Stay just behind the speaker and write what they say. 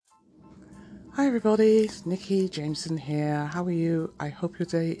Hi everybody, it's Nicky Jameson here. How are you? I hope your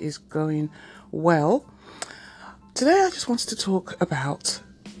day is going well. Today I just wanted to talk about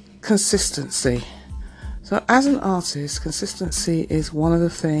consistency. So as an artist, consistency is one of the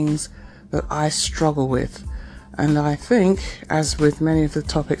things that I struggle with. And I think, as with many of the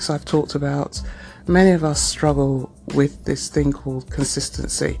topics I've talked about, many of us struggle with this thing called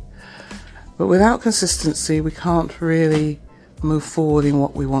consistency. But without consistency, we can't really move forward in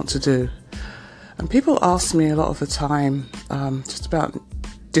what we want to do. And people ask me a lot of the time just about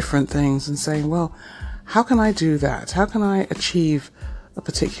different things and saying, well, how can I do that? How can I achieve a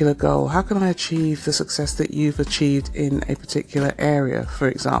particular goal? How can I achieve the success that you've achieved in a particular area, for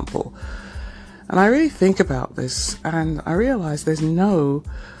example? And I really think about this and I realize there's no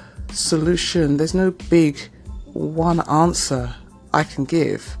solution, there's no big one answer I can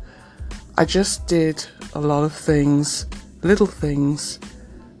give. I just did a lot of things, little things,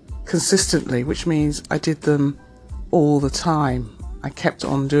 consistently, which means I did them all the time. I kept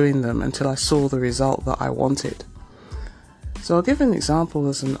on doing them until I saw the result that I wanted. So I'll give an example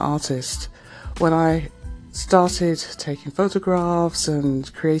as an artist. When I started taking photographs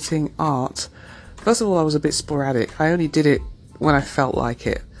and creating art, first of all, I was a bit sporadic. I only did it when I felt like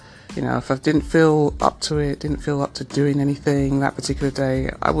it. You know, if I didn't feel up to it, didn't feel up to doing anything that particular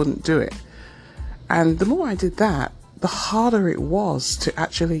day, I wouldn't do it. And the more I did that, the harder it was to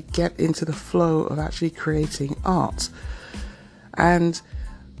actually get into the flow of actually creating art. And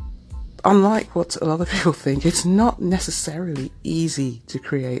unlike what a lot of people think, it's not necessarily easy to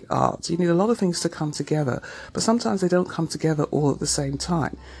create art. You need a lot of things to come together, but sometimes they don't come together all at the same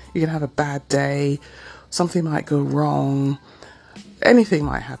time. You can have a bad day, something might go wrong, anything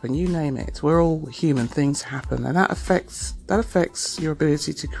might happen, you name it. We're all human, things happen, and that affects your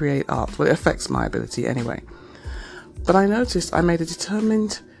ability to create art. Well, it affects my ability anyway. But I noticed after I made a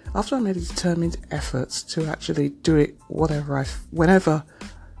determined effort to actually do it whenever I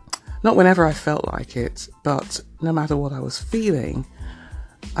felt like it, but no matter what I was feeling,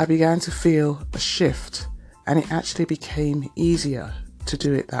 I began to feel a shift, and it actually became easier to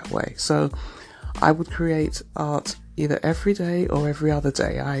do it that way. So I would create art either every day or every other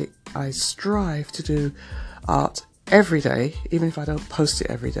day. I strive to do art every day, even if I don't post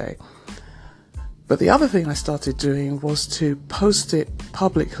it every day. But the other thing I started doing was to post it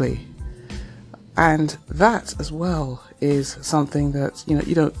publicly. And that as well is something that,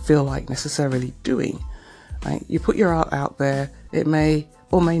 you don't feel like necessarily doing. Right? You put your art out there, it may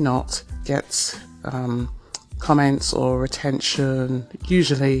or may not get comments or attention,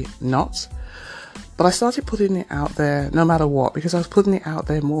 usually not. But I started putting it out there no matter what, because I was putting it out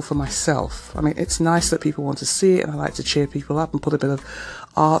there more for myself. I mean, it's nice that people want to see it, and I like to cheer people up and put a bit of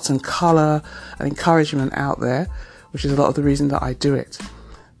art and colour and encouragement out there, which is a lot of the reason that I do it.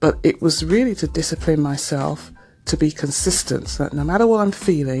 But it was really to discipline myself to be consistent, so that no matter what I'm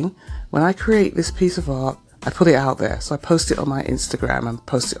feeling, when I create this piece of art, I put it out there. So I post it on my Instagram and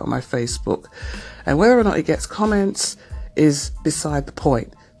post it on my Facebook. And whether or not it gets comments is beside the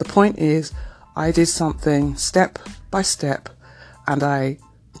point. The point is, I did something step by step and I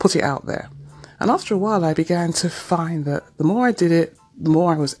put it out there. And after a while, I began to find that the more I did it, the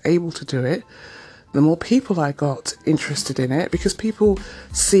more I was able to do it, the more people I got interested in it, because people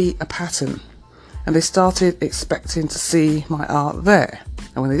see a pattern and they started expecting to see my art there.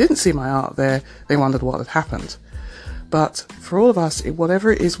 And when they didn't see my art there, they wondered what had happened. But for all of us,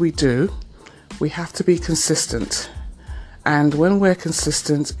 whatever it is we do, we have to be consistent. And when we're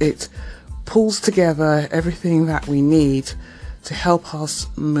consistent, it pulls together everything that we need to help us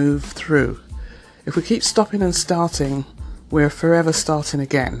move through. If we keep stopping and starting, we're forever starting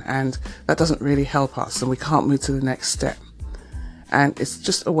again, and that doesn't really help us, and we can't move to the next step. And it's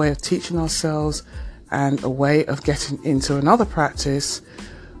just a way of teaching ourselves and a way of getting into another practice,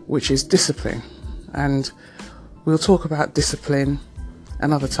 which is discipline. And we'll talk about discipline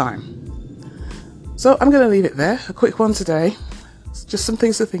another time. So I'm going to leave it there. A quick one today. It's just some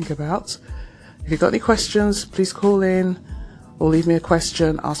things to think about. If you've got any questions, please call in or leave me a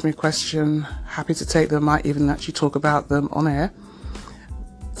question, ask me a question. Happy to take them, might even actually talk about them on air.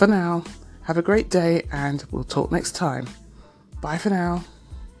 For now, have a great day and we'll talk next time. Bye for now.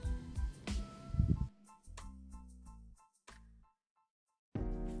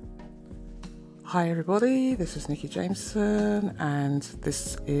 Hi everybody, this is Nicky Jameson and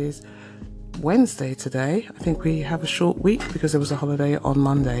this is Wednesday today. I think we have a short week because there was a holiday on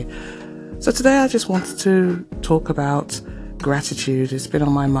Monday. So today I just wanted to talk about gratitude. It's been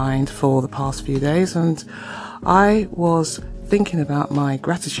on my mind for the past few days and I was thinking about my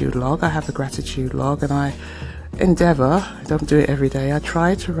gratitude log. I have a gratitude log and I endeavor, I don't do it every day, I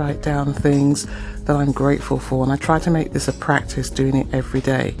try to write down things that I'm grateful for, and I try to make this a practice, doing it every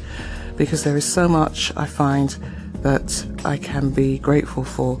day, because there is so much I find that I can be grateful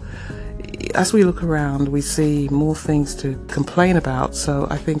for. As we look around, we see more things to complain about, so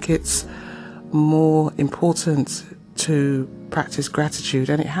I think it's more important to practice gratitude,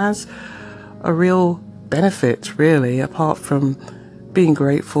 and it has a real benefit, really, apart from being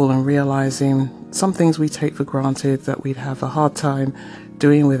grateful and realizing some things we take for granted that we'd have a hard time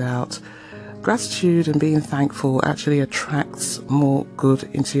doing without. Gratitude and being thankful actually attracts more good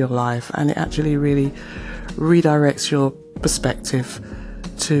into your life, and it actually really redirects your perspective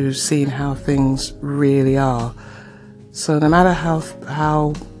to seeing how things really are. So no matter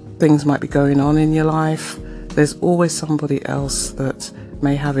how things might be going on in your life, there's always somebody else that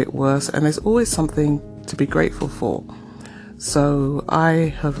may have it worse, and there's always something to be grateful for. So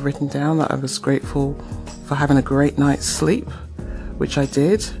I have written down that I was grateful for having a great night's sleep, which I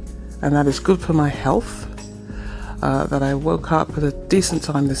did, and that is good for my health, that I woke up at a decent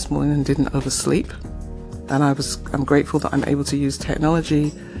time this morning and didn't oversleep, and I'm grateful that I'm able to use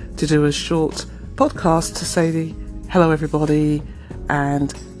technology to do a short podcast to say hello everybody,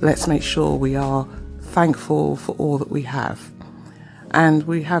 and let's make sure we are thankful for all that we have. And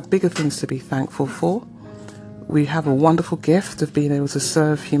we have bigger things to be thankful for. We have a wonderful gift of being able to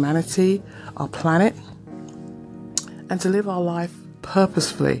serve humanity, our planet, and to live our life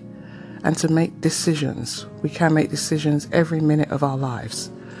purposefully, and to make decisions. We can make decisions every minute of our lives.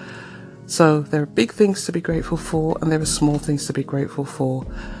 So there are big things to be grateful for, and there are small things to be grateful for.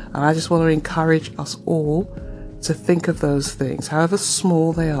 And I just want to encourage us all to think of those things, however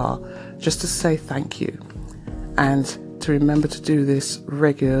small they are, just to say thank you, and to remember to do this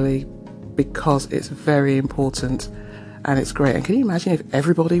regularly, because it's very important and it's great. And can you imagine if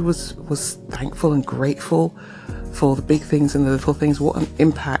everybody was thankful and grateful for the big things and the little things? What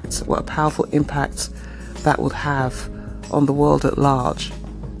a powerful impact that would have on the world at large.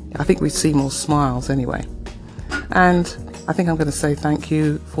 I think we'd see more smiles anyway. And I think I'm going to say thank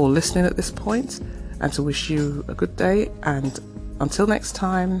you for listening at this point, and to wish you a good day. And until next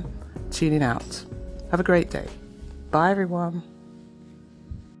time, tuning out. Have a great day. Bye, everyone.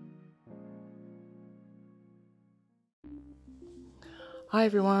 Hi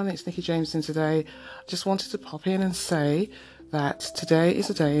everyone, it's Nicky Jameson today. Just wanted to pop in and say that today is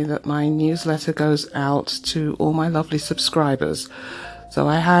a day that my newsletter goes out to all my lovely subscribers. So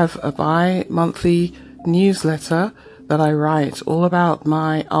I have a bi-monthly newsletter that I write all about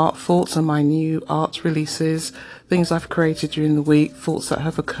my art thoughts and my new art releases, things I've created during the week, thoughts that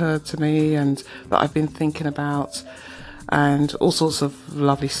have occurred to me and that I've been thinking about, and all sorts of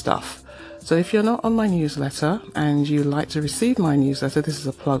lovely stuff. So if you're not on my newsletter and you like to receive my newsletter, this is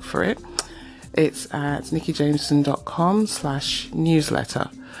a plug for it. It's at nickyjameson.com/newsletter.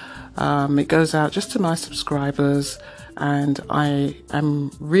 It goes out just to my subscribers, and I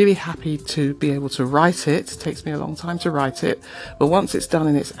am really happy to be able to write it. It takes me a long time to write it, but once it's done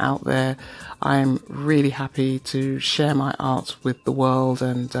and it's out there, I'm really happy to share my art with the world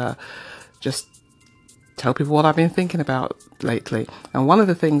and just tell people what I've been thinking about lately. And one of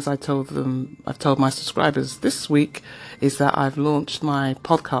the things I've told my subscribers this week is that I've launched my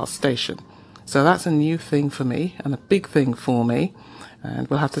podcast station. So that's a new thing for me and a big thing for me. And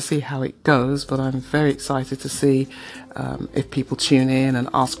we'll have to see how it goes, but I'm very excited to see if people tune in and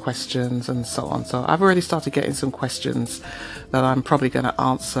ask questions and so on. So I've already started getting some questions that I'm probably going to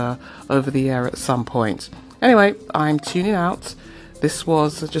answer over the air at some point. Anyway, I'm tuning out. This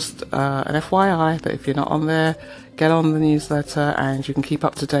was just an FYI that if you're not on there, get on the newsletter and you can keep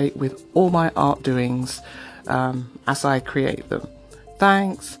up to date with all my art doings as I create them.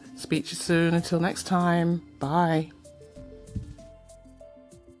 Thanks. Speak to you soon. Until next time. Bye.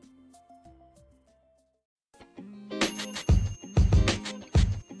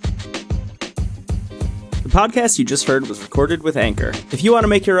 The podcast you just heard was recorded with Anchor. If you want to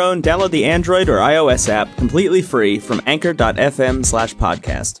make your own, download the Android or iOS app completely free from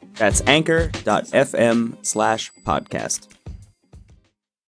anchor.fm/podcast. That's anchor.fm/podcast.